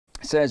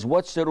says,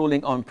 what's the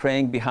ruling on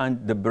praying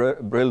behind the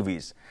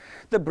barelvies?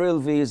 The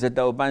barelvies, the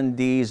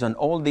Deobandis, and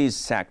all these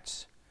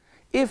sects,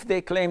 if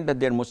they claim that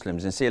they're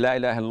Muslims and say, La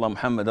ilaha illallah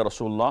Muhammad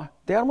Rasulullah,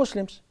 they are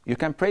Muslims. You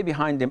can pray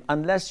behind them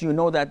unless you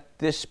know that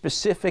this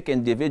specific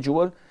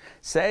individual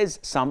says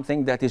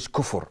something that is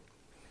kufr,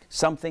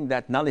 something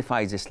that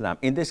nullifies Islam.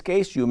 In this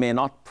case, you may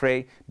not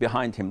pray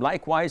behind him.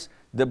 Likewise,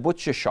 the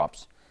butcher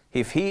shops.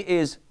 If he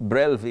is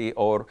barelvi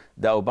or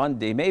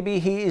Deobandi, maybe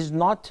he is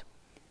not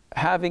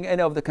having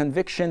any of the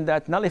conviction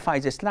that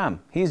nullifies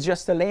Islam. He's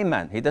just a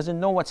layman. He doesn't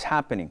know what's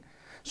happening.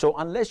 So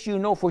unless you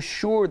know for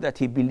sure that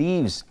he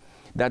believes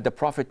that the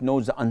Prophet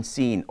knows the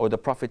unseen, or the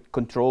Prophet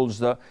controls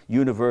the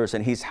universe,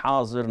 and he's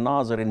Hazir,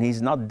 Nazir, and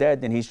he's not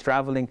dead, and he's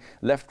traveling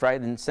left, right,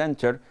 and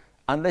center,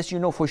 unless you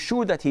know for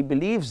sure that he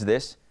believes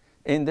this,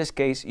 in this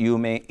case, you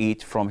may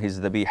eat from his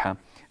dhabiha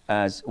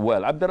as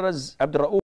well. Abdul